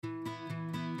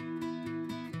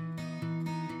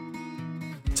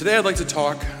Today I'd like to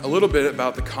talk a little bit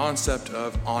about the concept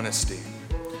of honesty.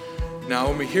 Now,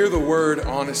 when we hear the word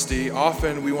honesty,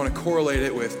 often we want to correlate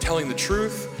it with telling the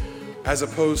truth as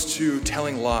opposed to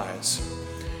telling lies.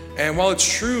 And while it's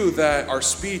true that our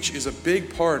speech is a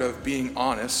big part of being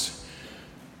honest,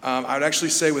 I would actually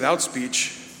say without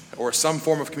speech, or some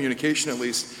form of communication at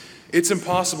least, it's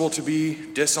impossible to be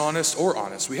dishonest or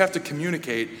honest. We have to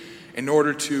communicate in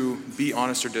order to be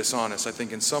honest or dishonest, I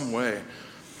think, in some way.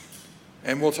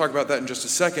 And we'll talk about that in just a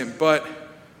second, but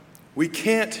we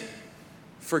can't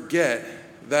forget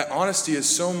that honesty is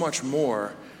so much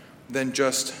more than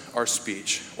just our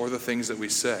speech or the things that we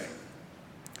say.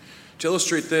 To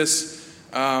illustrate this,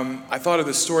 I thought of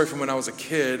this story from when I was a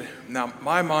kid. Now,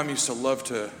 my mom used to love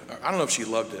to, I don't know if she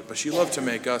loved it, but she loved to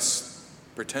make us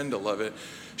pretend to love it.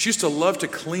 She used to love to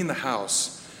clean the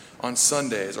house on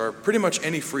Sundays, or pretty much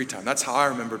any free time. That's how I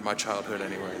remembered my childhood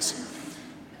anyways.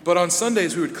 But on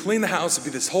Sundays, we would clean the house.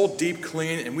 It'd be this whole deep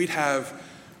clean, and we'd have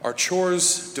our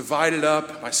chores divided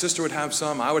up. My sister would have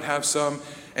some, I would have some,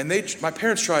 and my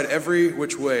parents tried every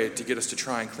which way to get us to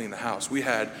try and clean the house. We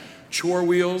had chore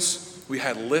wheels. We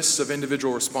had lists of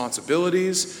individual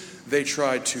responsibilities. They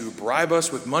tried to bribe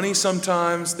us with money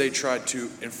sometimes. They tried to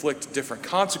inflict different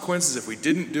consequences if we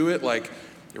didn't do it, like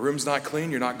your room's not clean,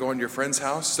 you're not going to your friend's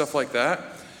house, stuff like that.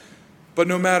 But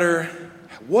no matter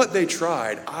what they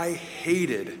tried, I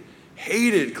hated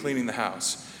cleaning the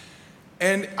house.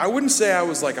 And I wouldn't say I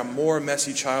was like a more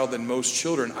messy child than most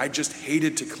children. I just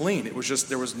hated to clean. It was just,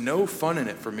 there was no fun in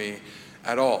it for me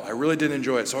at all. I really didn't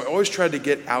enjoy it. So I always tried to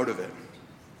get out of it.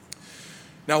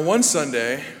 Now, one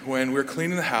Sunday, when we were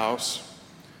cleaning the house,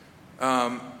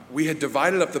 we had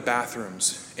divided up the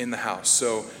bathrooms in the house.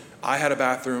 So I had a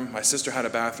bathroom, my sister had a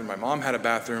bathroom, my mom had a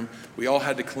bathroom. We all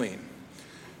had to clean.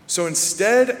 So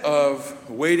instead of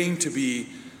waiting to be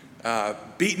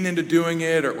beaten into doing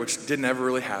it, or which didn't ever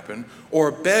really happen, or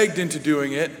begged into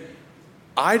doing it,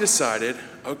 I decided,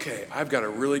 okay, I've got a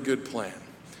really good plan.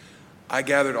 I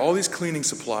gathered all these cleaning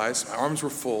supplies, my arms were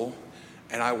full,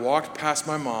 and I walked past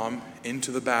my mom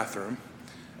into the bathroom,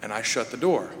 and I shut the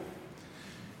door.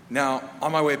 Now,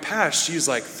 on my way past, she's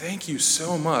like, thank you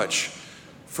so much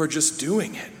for just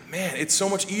doing it. Man, it's so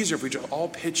much easier if we just all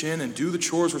pitch in and do the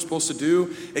chores we're supposed to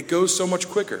do. It goes so much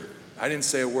quicker. I didn't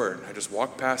say a word. I just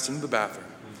walked past into the bathroom.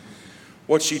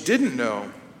 What she didn't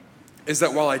know is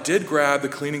that while I did grab the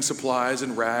cleaning supplies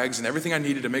and rags and everything I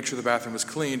needed to make sure the bathroom was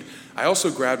cleaned, I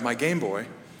also grabbed my Game Boy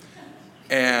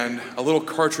and a little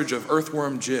cartridge of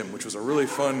Earthworm Jim, which was a really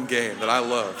fun game that I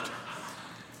loved.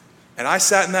 And I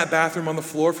sat in that bathroom on the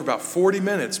floor for about 40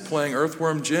 minutes playing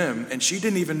Earthworm Jim, and she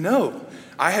didn't even know.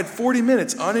 I had 40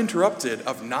 minutes uninterrupted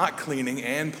of not cleaning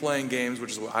and playing games,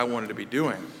 which is what I wanted to be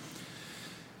doing.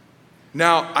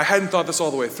 Now, I hadn't thought this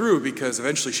all the way through because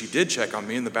eventually she did check on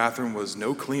me and the bathroom was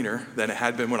no cleaner than it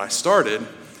had been when I started.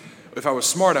 If I was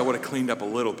smart, I would have cleaned up a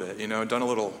little bit, done a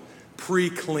little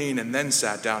pre-clean and then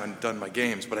sat down and done my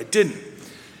games, but I didn't.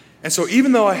 And so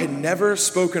even though I had never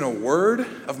spoken a word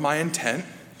of my intent,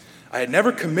 I had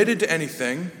never committed to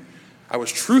anything, I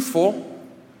was truthful,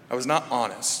 I was not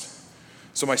honest.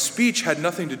 So my speech had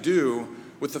nothing to do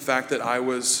with the fact that I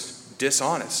was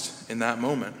dishonest in that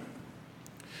moment.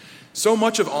 So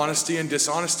much of honesty and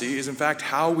dishonesty is in fact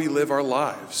how we live our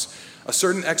lives. A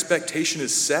certain expectation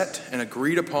is set and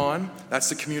agreed upon. That's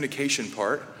the communication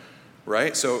part,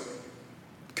 right? So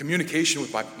communication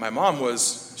with my mom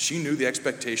was, she knew the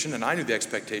expectation and I knew the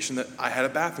expectation that I had a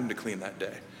bathroom to clean that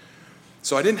day.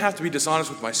 So I didn't have to be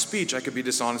dishonest with my speech, I could be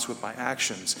dishonest with my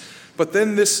actions. But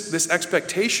then this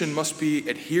expectation must be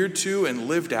adhered to and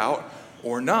lived out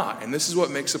or not. And this is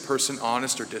what makes a person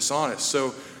honest or dishonest.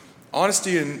 So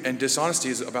honesty and dishonesty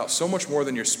is about so much more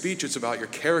than your speech, it's about your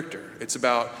character. It's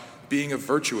about being a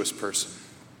virtuous person.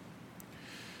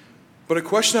 But a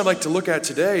question I'd like to look at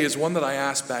today is one that I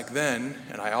asked back then,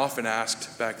 and I often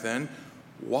asked back then,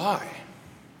 why?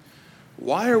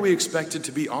 Why are we expected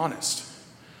to be honest?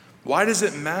 Why does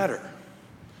it matter?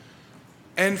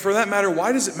 And for that matter,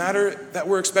 why does it matter that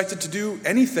we're expected to do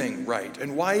anything right?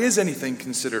 And why is anything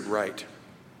considered right?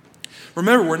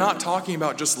 Remember, we're not talking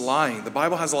about just lying. The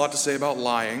Bible has a lot to say about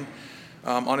lying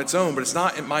on its own, but it's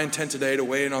not my intent today to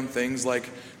weigh in on things like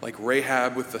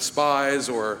Rahab with the spies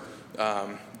or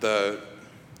the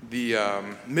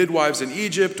midwives in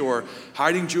Egypt or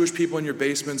hiding Jewish people in your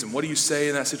basements and what do you say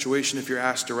in that situation if you're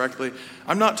asked directly.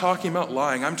 I'm not talking about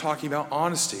lying. I'm talking about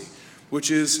honesty,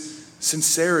 which is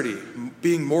sincerity,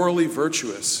 being morally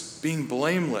virtuous, being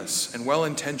blameless and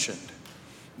well-intentioned.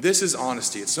 This is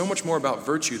honesty. It's so much more about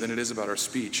virtue than it is about our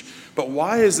speech. But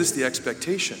why is this the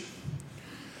expectation?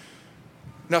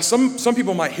 Now, some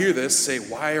people might hear this, say,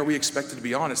 why are we expected to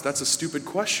be honest? That's a stupid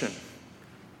question.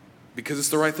 Because it's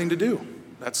the right thing to do.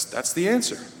 That's the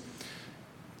answer.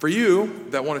 For you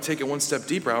that want to take it one step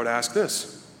deeper, I would ask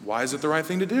this: why is it the right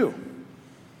thing to do?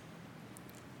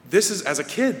 This is, as a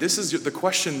kid, this is the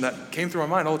question that came through my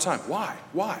mind all the time. Why?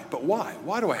 Why? But why?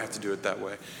 Why do I have to do it that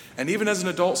way? And even as an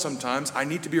adult sometimes, I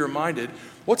need to be reminded,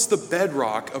 what's the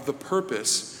bedrock of the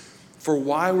purpose for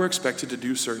why we're expected to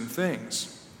do certain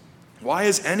things? Why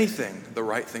is anything the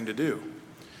right thing to do?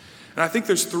 And I think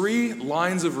there's 3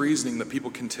 lines of reasoning that people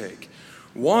can take.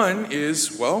 One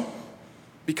is, well,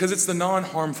 because it's the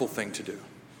non-harmful thing to do.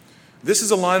 This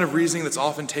is a line of reasoning that's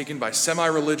often taken by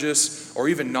semi-religious or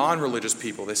even non-religious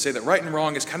people. They say that right and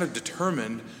wrong is kind of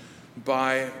determined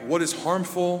by what is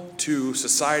harmful to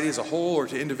society as a whole or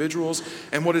to individuals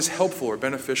and what is helpful or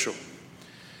beneficial.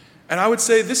 And I would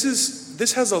say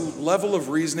this has a level of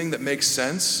reasoning that makes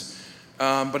sense,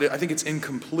 but I think it's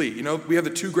incomplete. You know, we have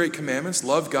the 2 great commandments: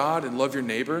 love God and love your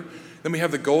neighbor. Then we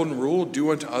have the golden rule: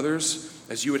 do unto others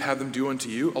as you would have them do unto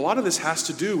you. A lot of this has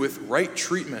to do with right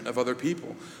treatment of other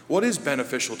people. What is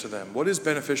beneficial to them? What is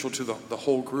beneficial to the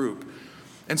whole group?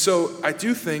 And so I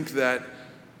do think that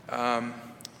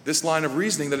this line of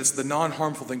reasoning, that it's the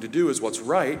non-harmful thing to do is what's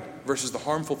right versus the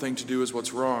harmful thing to do is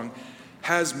what's wrong,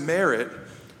 has merit,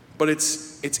 but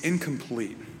it's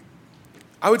incomplete.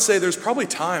 I would say there's probably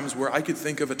times where I could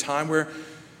think of a time where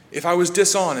if I was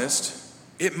dishonest,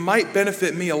 it might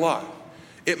benefit me a lot.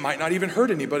 It might not even hurt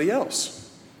anybody else.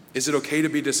 Is it okay to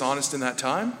be dishonest in that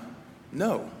time?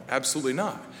 No, absolutely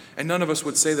not. And none of us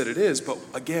would say that it is, but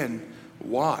again,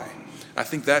 why? I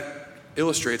think that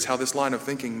illustrates how this line of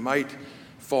thinking might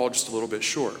fall just a little bit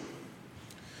short.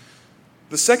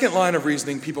 The second line of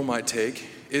reasoning people might take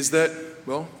is that,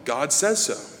 well, God says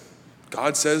so.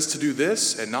 God says to do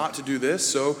this and not to do this,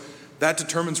 so that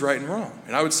determines right and wrong.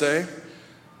 And I would say,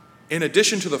 in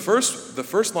addition to the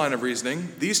first line of reasoning,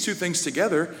 these 2 things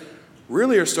together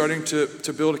really are starting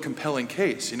to build a compelling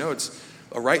case. You know, it's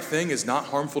a right thing is not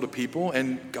harmful to people,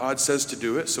 and God says to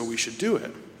do it, so we should do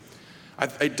it.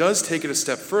 It does take it a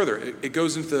step further. It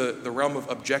goes into the realm of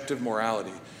objective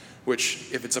morality,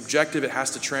 which, if it's objective, it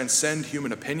has to transcend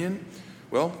human opinion.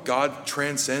 Well, God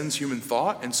transcends human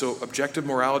thought, and so objective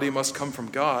morality must come from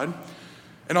God.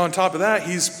 And on top of that,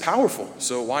 he's powerful,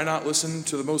 so why not listen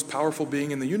to the most powerful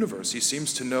being in the universe? He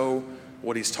seems to know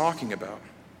what he's talking about.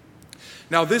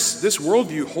 Now, this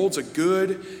worldview holds a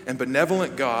good and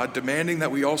benevolent God, demanding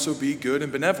that we also be good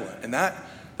and benevolent. And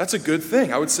that's a good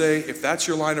thing. I would say if that's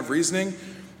your line of reasoning,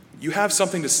 you have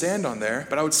something to stand on there.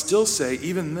 But I would still say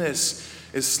even this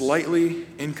is slightly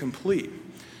incomplete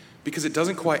because it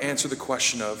doesn't quite answer the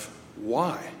question of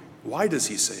why. Why does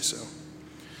he say so?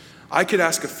 I could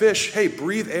ask a fish, hey,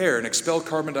 breathe air and expel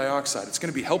carbon dioxide. It's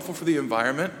going to be helpful for the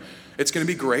environment. It's going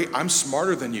to be great. I'm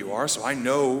smarter than you are, so I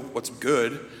know what's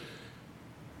good.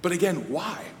 But again,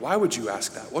 why? Why would you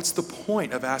ask that? What's the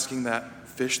point of asking that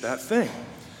fish that thing?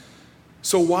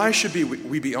 So why should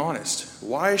we be honest?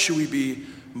 Why should we be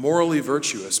morally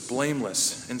virtuous,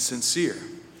 blameless, and sincere?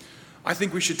 I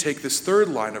think we should take this third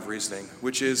line of reasoning,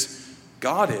 which is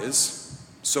God is,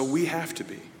 so we have to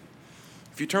be.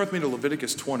 If you turn with me to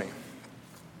Leviticus 20.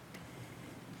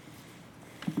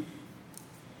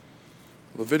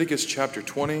 Leviticus chapter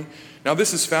 20. Now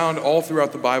this is found all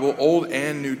throughout the Bible, Old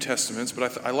and New Testaments,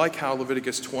 but I like how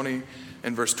Leviticus 20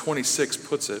 and verse 26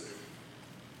 puts it.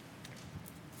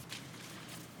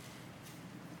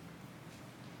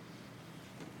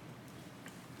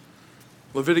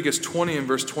 Leviticus 20 and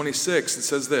verse 26, it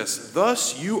says this: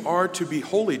 "Thus you are to be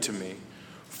holy to me,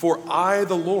 for I,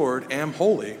 the Lord, am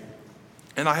holy,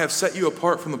 and I have set you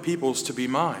apart from the peoples to be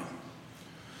mine."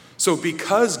 So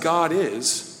because God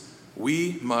is,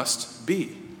 we must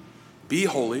be. Be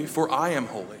holy, for I am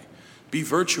holy. Be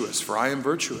virtuous, for I am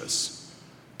virtuous.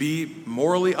 Be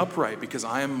morally upright, because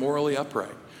I am morally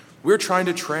upright. We're trying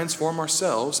to transform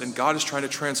ourselves, and God is trying to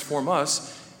transform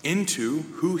us into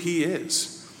who he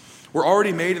is. We're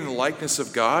already made in the likeness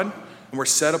of God, and we're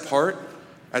set apart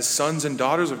as sons and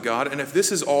daughters of God. And if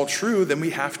this is all true, then we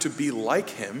have to be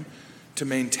like him to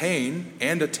maintain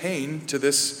and attain to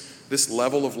this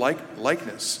level of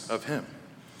likeness of him.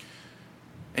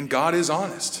 And God is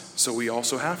honest, so we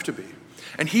also have to be.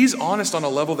 And he's honest on a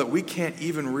level that we can't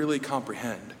even really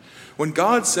comprehend. When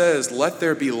God says, "Let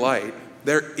there be light,"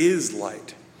 there is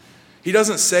light. He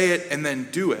doesn't say it and then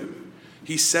do it.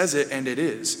 He says it and it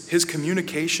is. His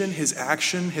communication, his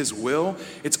action, his will,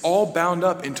 it's all bound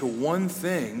up into one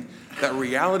thing that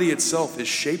reality itself is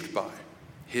shaped by: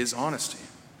 his honesty.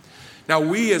 Now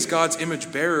we, as God's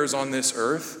image bearers on this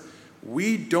earth,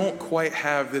 we don't quite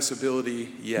have this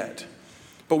ability yet.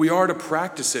 but we are to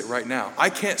practice it right now. I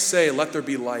can't say, let there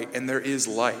be light, and there is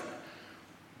light.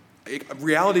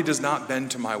 Reality does not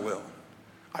bend to my will.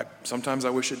 Sometimes I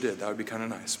wish it did. That would be kind of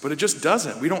nice. But it just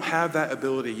doesn't. We don't have that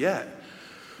ability yet.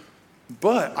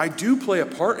 But I do play a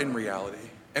part in reality,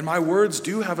 and my words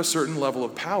do have a certain level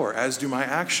of power, as do my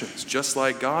actions, just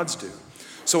like God's do.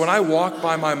 So when I walk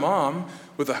by my mom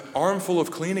with an armful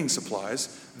of cleaning supplies,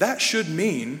 that should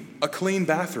mean a clean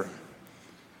bathroom.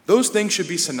 Those things should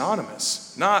be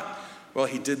synonymous. Not, well,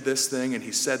 he did this thing, and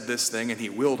he said this thing, and he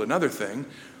willed another thing.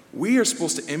 We are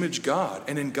supposed to image God,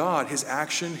 and in God, his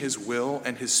action, his will,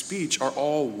 and his speech are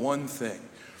all one thing.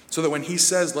 So that when he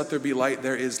says, let there be light,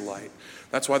 there is light.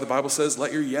 That's why the Bible says,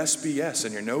 let your yes be yes,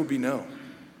 and your no be no.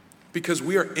 Because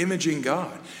we are imaging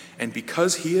God, and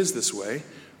because he is this way,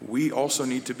 we also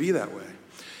need to be that way.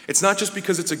 It's not just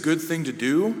because it's a good thing to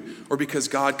do, or because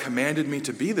God commanded me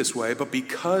to be this way, but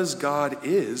because God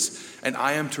is, and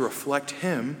I am to reflect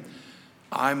him,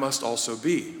 I must also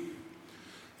be.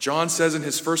 John says in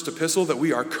his first epistle that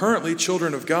we are currently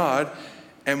children of God,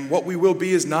 and what we will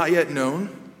be is not yet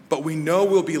known, but we know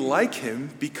we'll be like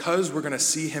him because we're going to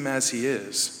see him as he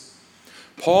is.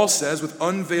 Paul says, with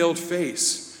unveiled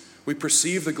face, we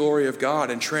perceive the glory of God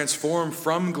and transform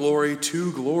from glory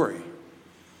to glory.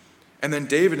 And then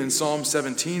David in Psalm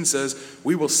 17 says,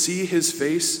 we will see his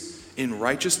face in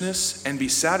righteousness and be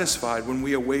satisfied when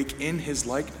we awake in his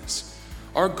likeness.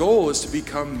 Our goal is to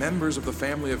become members of the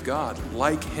family of God,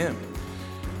 like him.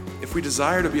 If we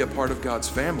desire to be a part of God's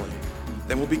family,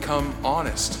 then we'll become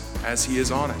honest as he is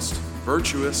honest,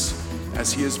 virtuous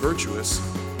as he is virtuous,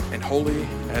 and holy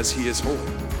as he is holy.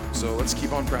 So let's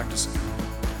keep on practicing.